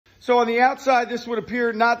So on the outside, this would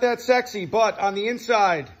appear not that sexy, but on the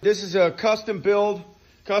inside, this is a custom build.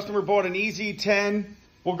 Customer bought an EZ10.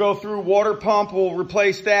 We'll go through water pump. We'll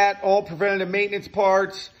replace that, all preventative maintenance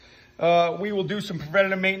parts. We will do some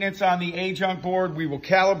preventative maintenance on the A-junk board. We will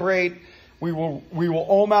calibrate. We will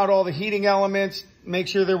ohm out all the heating elements, make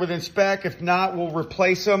sure they're within spec. If not, we'll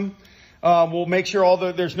replace them. We'll make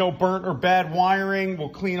sure there's no burnt or bad wiring. We'll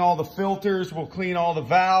clean all the filters. We'll clean all the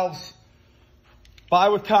valves. Buy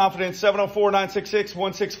with confidence,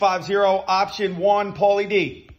 704-966-1650, option 1, Paulie D.